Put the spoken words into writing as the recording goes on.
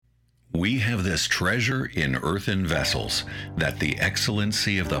We have this treasure in earthen vessels, that the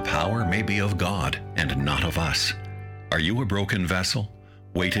excellency of the power may be of God and not of us. Are you a broken vessel,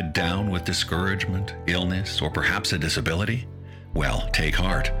 weighted down with discouragement, illness, or perhaps a disability? Well, take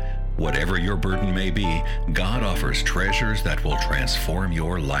heart. Whatever your burden may be, God offers treasures that will transform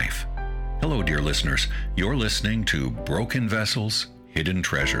your life. Hello, dear listeners. You're listening to Broken Vessels, Hidden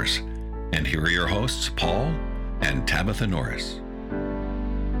Treasures. And here are your hosts, Paul and Tabitha Norris.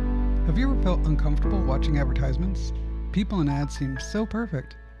 Have you ever felt uncomfortable watching advertisements? People in ads seem so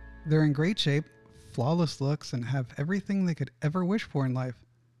perfect. They're in great shape, flawless looks, and have everything they could ever wish for in life.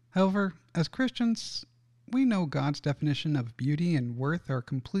 However, as Christians, we know God's definition of beauty and worth are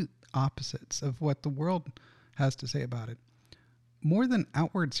complete opposites of what the world has to say about it. More than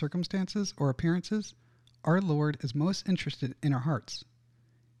outward circumstances or appearances, our Lord is most interested in our hearts.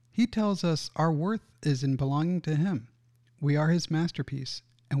 He tells us our worth is in belonging to Him. We are His masterpiece,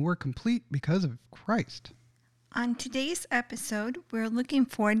 and we're complete because of Christ. On today's episode, we're looking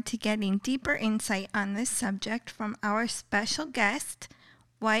forward to getting deeper insight on this subject from our special guest,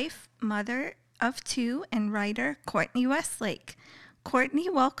 wife, mother of two, and writer Courtney Westlake. Courtney,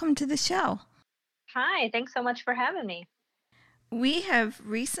 welcome to the show. Hi, thanks so much for having me. We have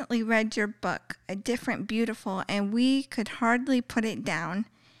recently read your book, A Different Beautiful, and we could hardly put it down.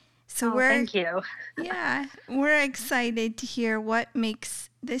 So thank you. Yeah, we're excited to hear what makes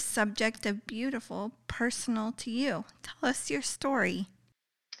this subject of beautiful personal to you. Tell us your story.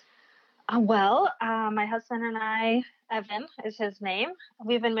 My husband and I, Evan is his name.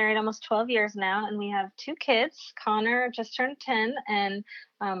 We've been married almost 12 years now, and we have two kids. Connor just turned 10, and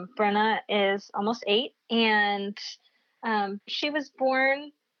Brenna is almost 8. And she was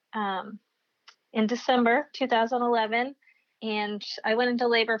born in December 2011. And I went into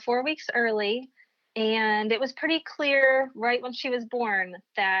labor 4 weeks early, and it was pretty clear right when she was born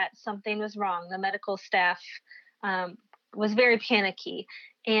that something was wrong. The medical staff was very panicky,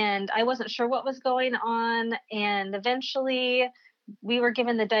 and I wasn't sure what was going on. And eventually we were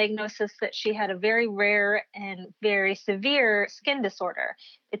given the diagnosis that she had a very rare and very severe skin disorder.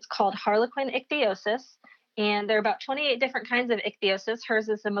 It's called Harlequin ichthyosis, and there are about 28 different kinds of ichthyosis. Hers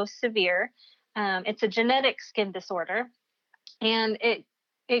is the most severe. It's a genetic skin disorder. And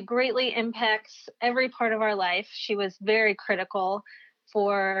it greatly impacts every part of our life. She was very critical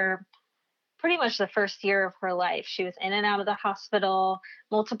for pretty much the first year of her life. She was in and out of the hospital,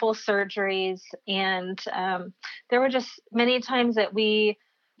 multiple surgeries, and there were just many times that we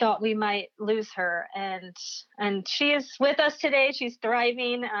thought we might lose her. And she is with us today. She's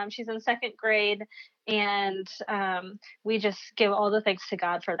thriving. She's in second grade, and we just give all the thanks to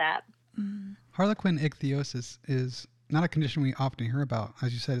God for that. Harlequin ichthyosis is not a condition we often hear about.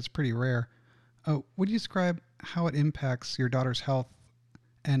 As you said, it's pretty rare. Would you describe how it impacts your daughter's health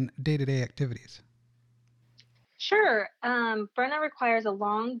and day-to-day activities? Sure. Brenna requires a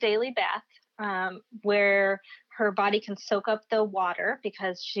long daily bath where her body can soak up the water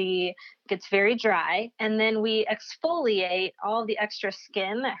because she gets very dry. And then we exfoliate all the extra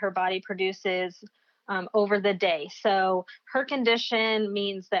skin that her body produces over the day. So her condition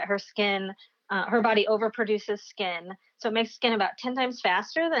means that her skin her body overproduces skin, so it makes skin about 10 times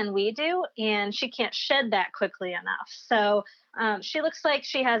faster than we do, and she can't shed that quickly enough. So she looks like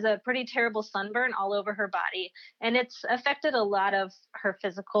she has a pretty terrible sunburn all over her body, and it's affected a lot of her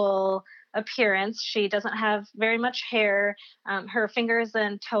physical appearance. She doesn't have very much hair. Her fingers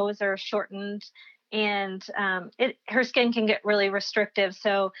and toes are shortened, and her skin can get really restrictive.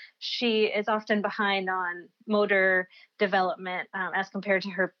 So she is often behind on motor development as compared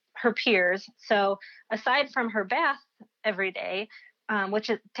to her peers. So aside from her bath every day, which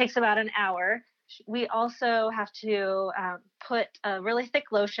takes about an hour, we also have to put a really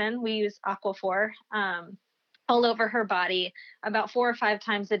thick lotion. We use Aquaphor all over her body about 4 or 5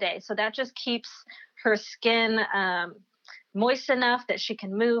 times a day. So that just keeps her skin moist enough that she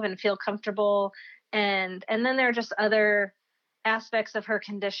can move and feel comfortable. And then there are just other aspects of her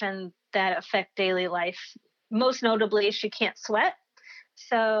condition that affect daily life. Most notably, she can't sweat.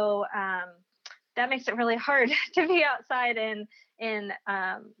 So that makes it really hard to be outside in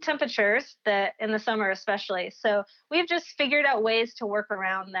temperatures that in the summer especially. So we've just figured out ways to work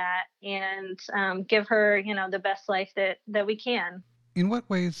around that and give her, the best life that we can. In what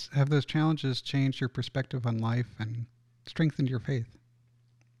ways have those challenges changed your perspective on life and strengthened your faith?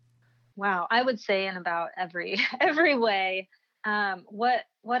 Wow, I would say in about every way.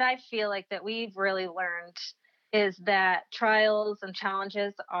 What I feel like that we've really learned is that trials and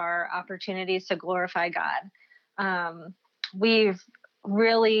challenges are opportunities to glorify God. We've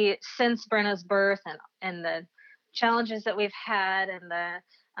really, since Brenna's birth and the challenges that we've had and the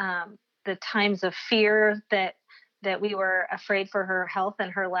the times of fear that we were afraid for her health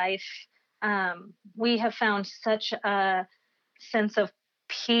and her life. We have found such a sense of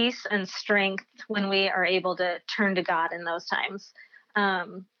peace and strength when we are able to turn to God in those times.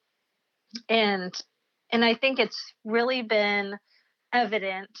 Um, and and I think it's really been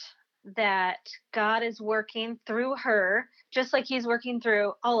evident that God is working through her, just like He's working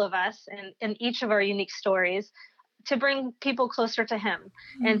through all of us and in each of our unique stories, to bring people closer to Him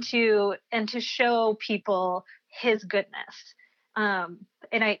and to show people His goodness. And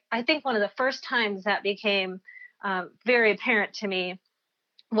I think one of the first times that became very apparent to me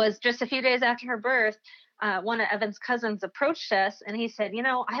was just a few days after her birth. One of Evan's cousins approached us and he said,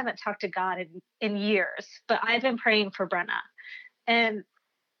 I haven't talked to God in years, but I've been praying for Brenna. And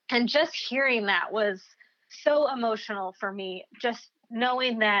just hearing that was so emotional for me, just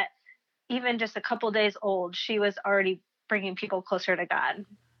knowing that even just a couple days old, she was already bringing people closer to God.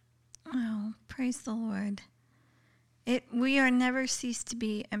 Oh, praise the Lord. We are never cease to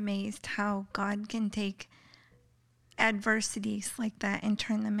be amazed how God can take adversities like that and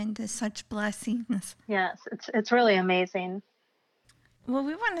turn them into such blessings. Yes, it's really amazing. Well,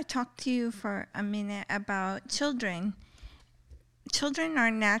 we want to talk to you for a minute about children. Children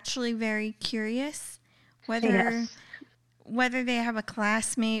are naturally very curious, whether they have a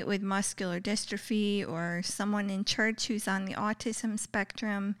classmate with muscular dystrophy or someone in church who's on the autism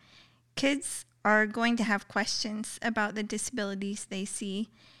spectrum. Kids are going to have questions about the disabilities they see.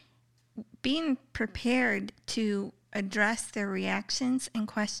 Being prepared to address their reactions and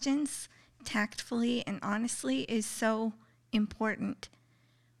questions tactfully and honestly is so important.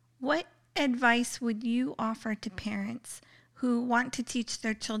 What advice would you offer to parents who want to teach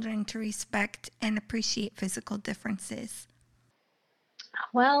their children to respect and appreciate physical differences?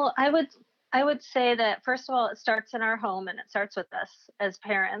 Well, I would say that first of all, it starts in our home and it starts with us as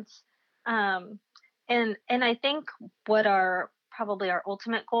parents. And I think what probably our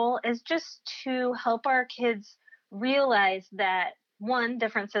ultimate goal is just to help our kids realize that one,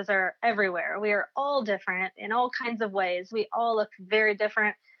 differences are everywhere. We are all different in all kinds of ways. We all look very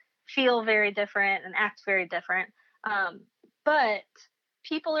different, feel very different, and act very different. But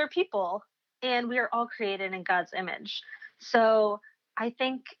people are people, and we are all created in God's image. So I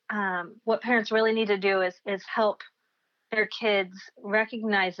think what parents really need to do is help their kids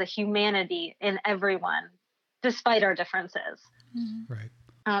recognize the humanity in everyone, despite our differences. Mm-hmm.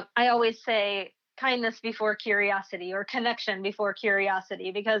 Right. I always say kindness before curiosity, or connection before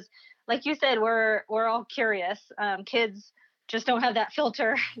curiosity, because, like you said, we're all curious. Kids just don't have that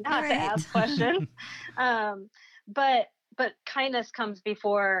filter not to ask questions. But kindness comes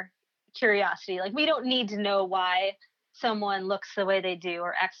before curiosity. Like, we don't need to know why someone looks the way they do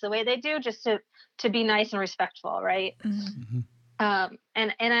or acts the way they do, just to be nice and respectful, right? Mm-hmm.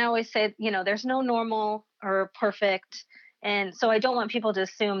 And I always say, there's no normal or perfect. And so I don't want people to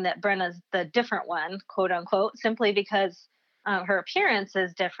assume that Brenna's the different one, quote unquote, simply because her appearance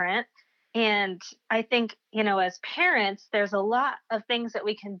is different. And I think, as parents, there's a lot of things that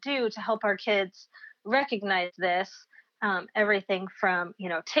we can do to help our kids recognize this. Everything from,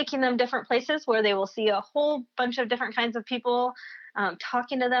 taking them different places where they will see a whole bunch of different kinds of people,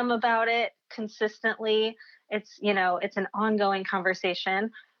 talking to them about it consistently. It's an ongoing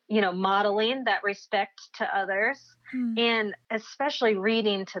conversation, modeling that respect to others, and especially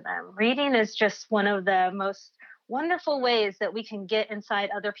reading to them. Reading is just one of the most wonderful ways that we can get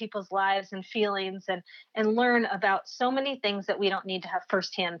inside other people's lives and feelings and learn about so many things that we don't need to have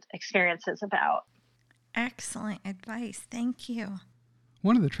firsthand experiences about. Excellent advice. Thank you.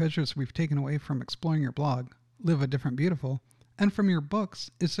 One of the treasures we've taken away from exploring your blog, Live a Different Beautiful, and from your books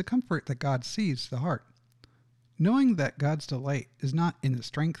is the comfort that God sees the heart. Knowing that God's delight is not in the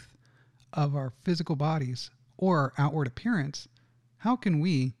strength of our physical bodies or our outward appearance, how can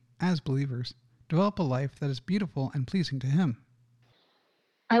we, as believers, develop a life that is beautiful and pleasing to Him?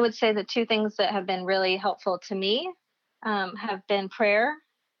 I would say the two things that have been really helpful to me have been prayer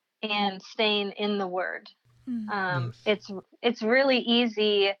and staying in the Word. Yes. It's really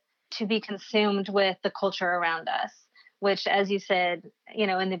easy to be consumed with the culture around us, which, as you said,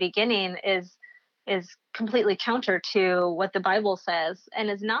 in the beginning, is completely counter to what the Bible says and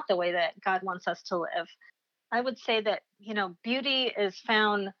is not the way that God wants us to live. I would say that, beauty is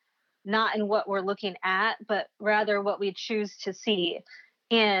found not in what we're looking at, but rather what we choose to see.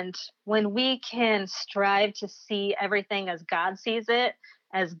 And when we can strive to see everything as God sees it,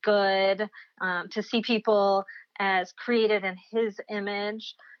 as good, to see people as created in His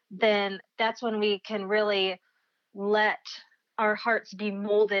image, then that's when we can really let our hearts be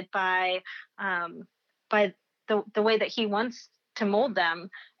molded by the way that He wants to mold them.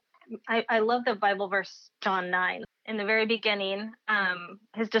 I love the Bible verse, John 9. In the very beginning,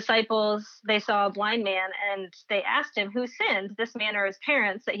 his disciples, they saw a blind man and they asked him, who sinned, this man or his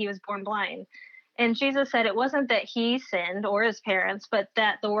parents, that he was born blind? And Jesus said it wasn't that he sinned or his parents, but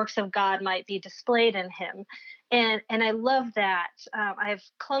that the works of God might be displayed in him. And I love that. I've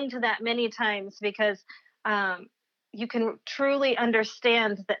clung to that many times because you can truly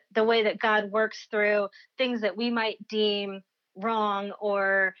understand the way that God works through things that we might deem wrong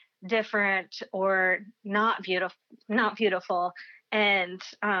or different or not beautiful, and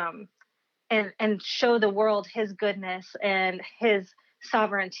show the world his goodness and his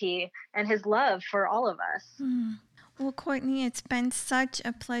sovereignty and his love for all of us. Well, Courtney, it's been such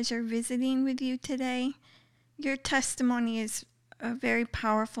a pleasure visiting with you today. Your testimony is a very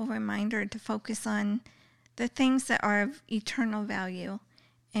powerful reminder to focus on the things that are of eternal value.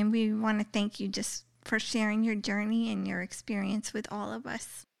 And we want to thank you just for sharing your journey and your experience with all of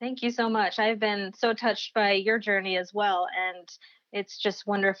us. Thank you so much. I've been so touched by your journey as well. And it's just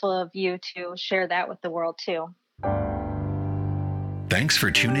wonderful of you to share that with the world too. Thanks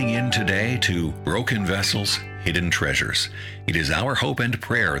for tuning in today to Broken Vessels, Hidden Treasures. It is our hope and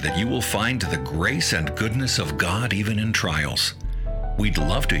prayer that you will find the grace and goodness of God even in trials. We'd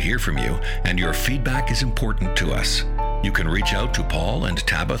love to hear from you, and your feedback is important to us. You can reach out to Paul and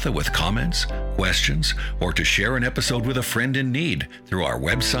Tabitha with comments, questions, or to share an episode with a friend in need through our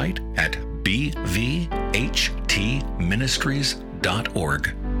website at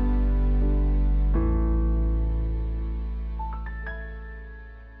bvhtministries.org.